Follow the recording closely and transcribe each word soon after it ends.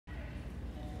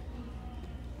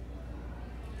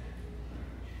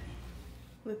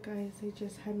Look guys, I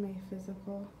just had my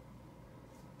physical.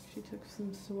 She took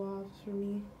some swabs for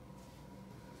me.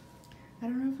 I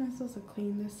don't know if I'm supposed to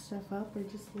clean this stuff up or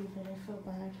just leave it. I feel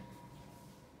bad.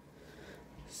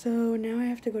 So now I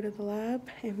have to go to the lab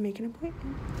and make an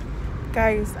appointment.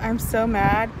 Guys, I'm so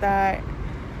mad that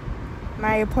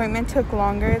my appointment took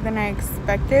longer than I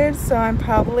expected. So I'm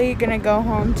probably gonna go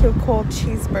home to a cold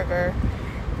cheeseburger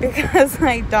because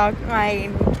my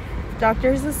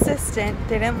doctor's assistant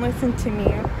didn't listen to me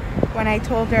when I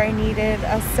told her I needed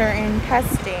a certain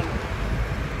testing.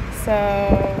 So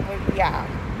yeah,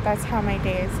 that's how my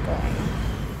day is going.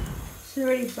 She's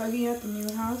already bugging at the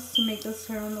new house to make us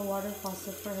turn on the water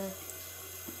faucet for her.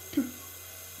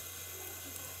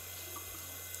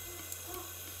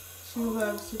 She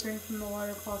loves to drink from the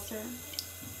water faucet.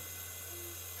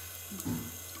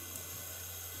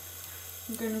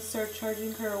 I'm gonna start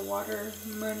charging her water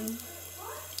money.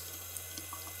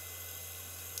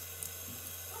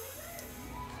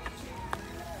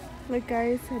 Look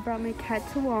guys, I brought my cat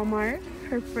to Walmart.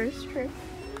 Her first trip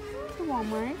to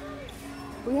Walmart.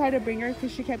 We had to bring her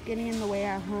because she kept getting in the way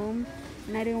at home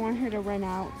and I didn't want her to run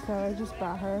out, so I just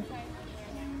brought her.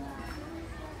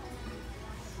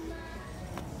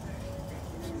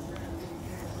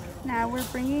 Now we're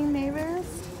bringing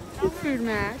Mavis to Food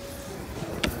Max.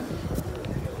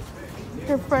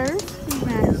 Her first Food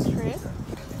Max trip.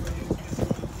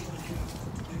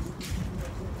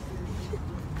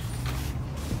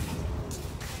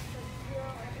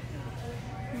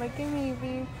 Look at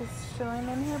Mavis just chilling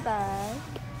in her bag.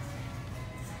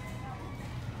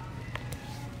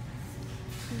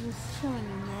 She's just chilling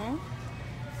in there.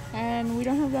 And we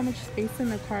don't have that much space in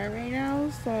the car right now,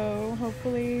 so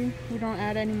hopefully we don't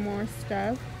add any more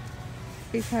stuff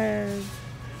because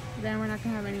then we're not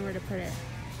gonna have anywhere to put it.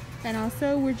 And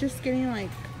also we're just getting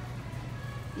like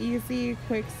easy,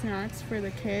 quick snacks for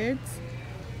the kids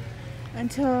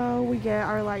until we get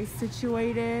our life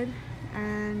situated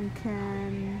and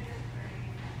can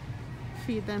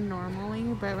feed them normally.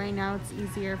 But right now it's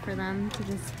easier for them to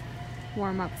just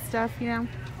warm up stuff, you know?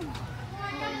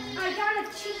 I got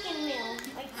a chicken meal.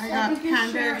 I got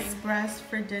Panda Express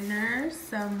for dinner,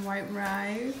 some white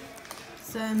rice,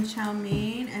 some chow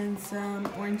mein, and some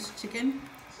orange chicken.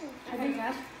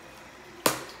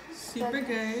 Super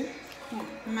good.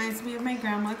 Reminds me of my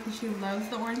grandma because she loves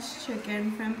the orange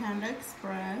chicken from Panda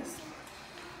Express.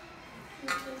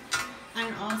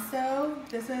 And also,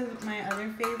 this is my other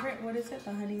favorite. What is it?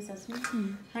 The honey sesame?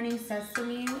 Honey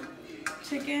sesame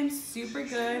chicken. Super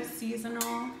good.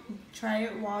 Seasonal. Try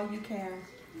it while you can.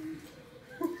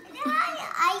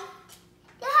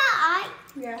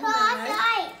 Yeah,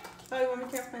 light. Oh, you want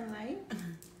me to off my light?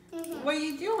 What are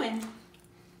you doing?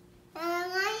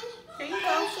 There you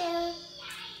go.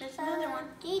 There's another one.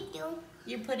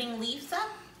 You're putting leaves up?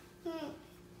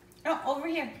 Oh, over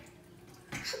here.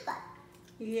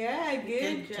 Yeah,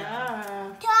 good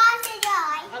job.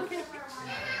 Okay.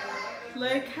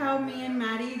 Look how me and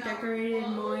Maddie decorated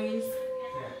Moi's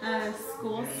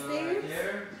school stage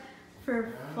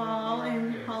for fall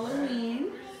and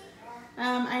Halloween.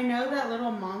 I know that little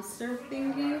monster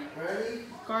thingy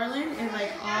garland is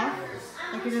like off,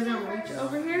 like it doesn't reach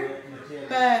over here,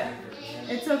 but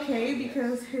it's okay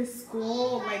because his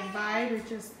school like vibe is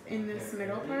just in this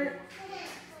middle part.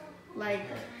 Like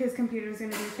his computer is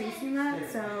going to be facing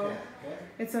that, so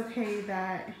it's okay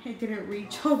that it didn't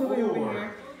reach all the way over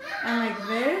here. And like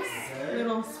this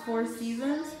little Four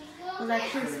Seasons was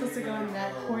actually supposed to go in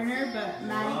that corner, but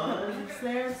Maddie put leaves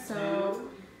there, so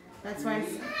that's why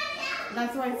it's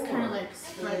kind of like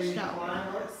stretched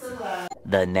out.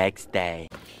 The next day.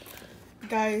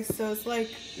 Guys, so it's like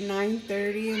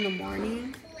 9:30 in the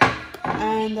morning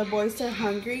and the boys are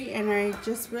hungry, and I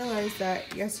just realized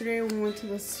that yesterday when we went to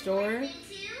the store,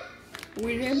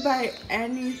 we didn't buy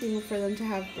anything for them to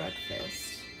have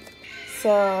breakfast.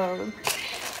 So,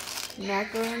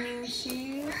 macaroni and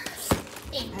cheese,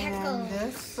 and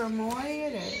this for Moi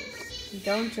it is.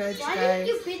 Don't judge, guys. Why did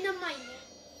you pin on my name?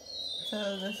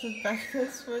 So this is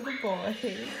breakfast for the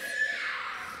boys.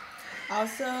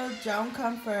 Also, don't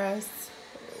come for us.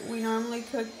 We normally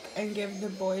cook and give the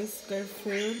boys good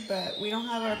food, but we don't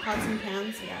have our pots and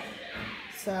pans yet.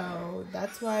 So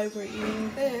that's why we're eating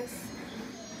this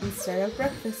instead of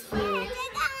breakfast food.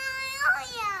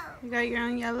 You got your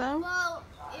own yellow? Well,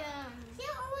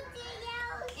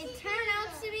 it turned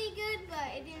out to be good, but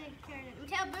it didn't turn out.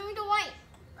 Tell, bring me the white.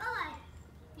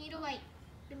 Need a white.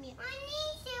 Give me it. I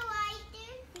need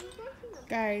the white.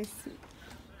 Guys,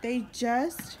 they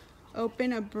just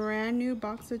opened a brand new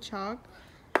box of chalk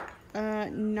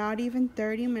not even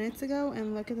 30 minutes ago,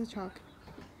 and look at the chalk.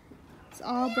 It's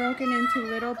all broken into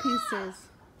little pieces.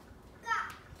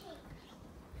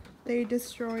 They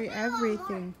destroy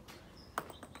everything.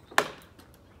 Got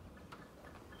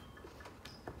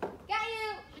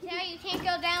you. Now you can't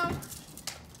go down.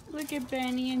 Look at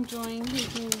Benny enjoying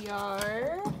his new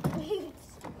yard.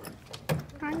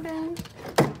 Hi, Ben.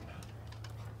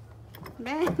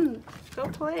 Ben, go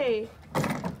play.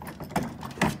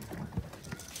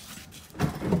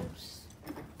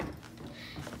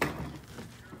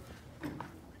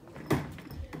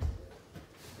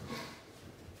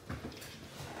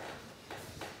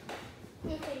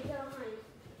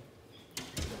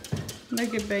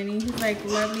 Look at Benny. He's like,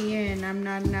 let me in. I'm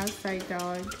not an outside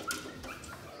dog.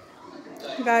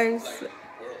 Guys,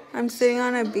 I'm sitting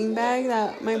on a beanbag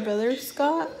that my brothers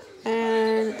got,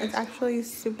 and it's actually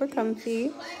super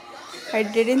comfy. I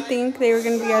didn't think they were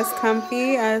going to be as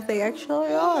comfy as they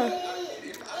actually are.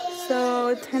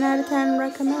 So 10 out of 10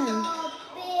 recommend.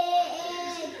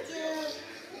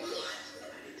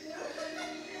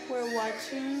 We're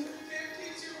watching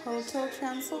Hotel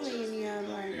Transylvania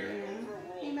right now.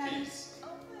 Hey, Maddie.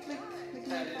 Look at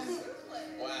my phone.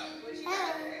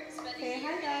 Say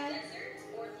hi, guys.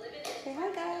 Say hi,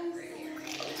 guys.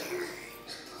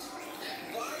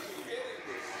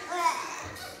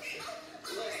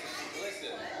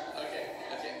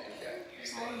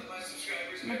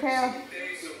 Mateo,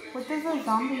 what does a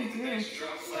zombie do?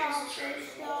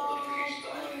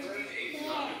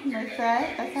 Like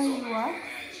that? That's how you walk?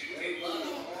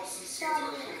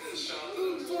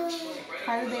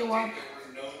 How do they walk?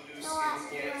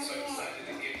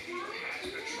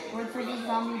 What does a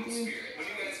zombie do?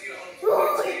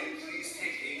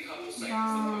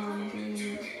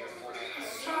 Zombie.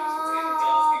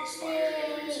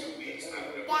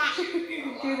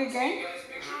 Do it again?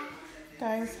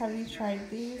 Guys, have you tried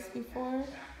these before?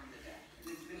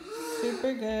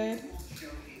 Super good.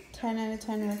 10 out of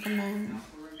 10 recommend.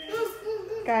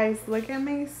 Guys, look at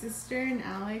my sister and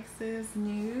Alex's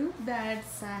new bed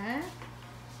set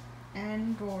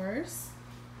and drawers.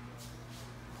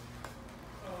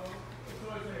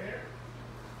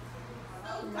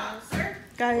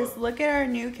 Guys, look at our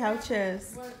new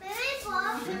couches.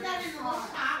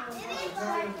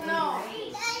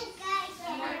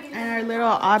 And our little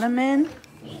ottoman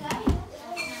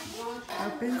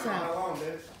opens up.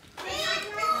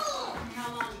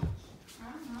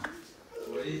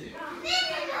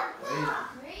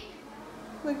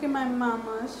 Look at my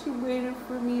mama. She waited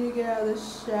for me to get out of the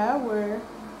shower.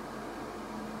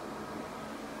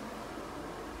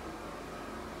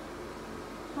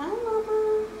 Hi,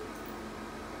 Mama.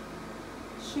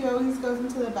 She always goes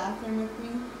into the bathroom with me.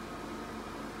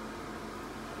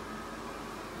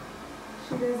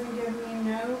 She doesn't give me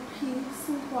no peace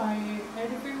and quiet.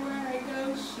 Everywhere I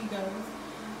go, she goes.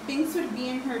 Binks would be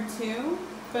in her too,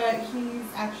 but he's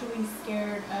actually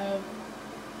scared of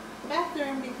the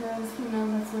bathroom because he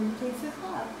knows that's when he takes his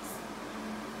baths.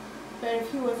 But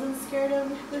if he wasn't scared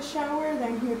of the shower,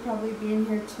 then he would probably be in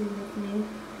here too with me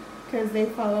because they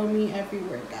follow me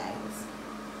everywhere, guys.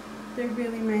 They're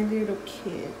really my little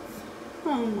kids.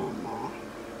 Oh, Mama.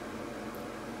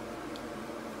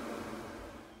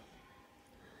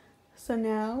 So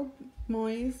now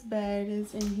Moy's bed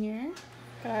is in here.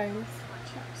 Guys,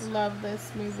 love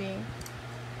this movie.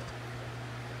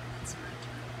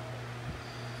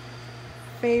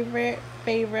 Favorite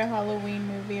Halloween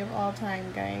movie of all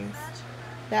time, guys.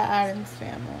 The Addams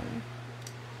Family.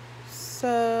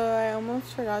 So I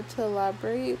almost forgot to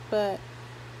elaborate, but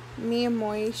me and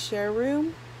Moy share a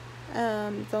room.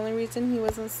 The only reason he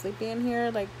wasn't sleeping in here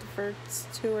like the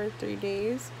first 2 or 3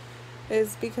 days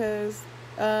is because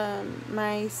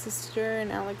my sister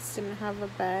and Alex didn't have a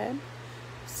bed,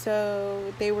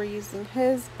 so they were using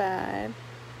his bed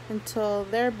until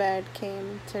their bed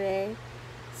came today.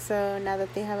 So now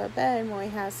that they have a bed, Moy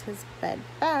has his bed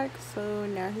back, so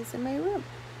now he's in my room.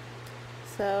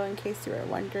 So in case you were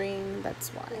wondering, that's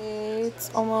why. It's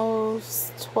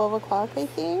almost 12 o'clock, I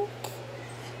think.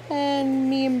 And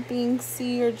me and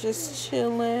Binksy are just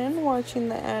chilling, watching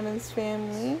the Addams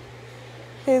Family.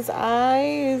 His eye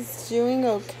is doing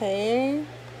okay.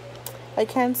 I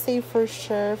can't say for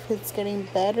sure if it's getting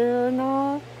better or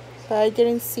not, but I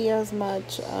didn't see as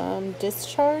much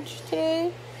discharge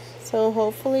today. So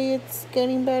hopefully it's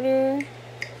getting better.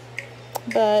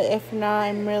 But if not,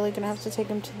 I'm really going to have to take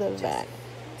him to the vet.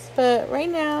 But right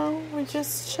now, we're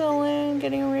just chilling,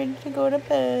 getting ready to go to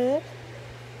bed.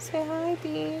 Say hi,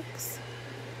 Binks.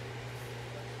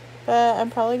 But I'm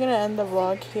probably going to end the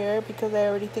vlog here because I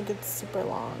already think it's super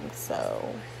long.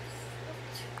 So,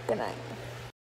 good night.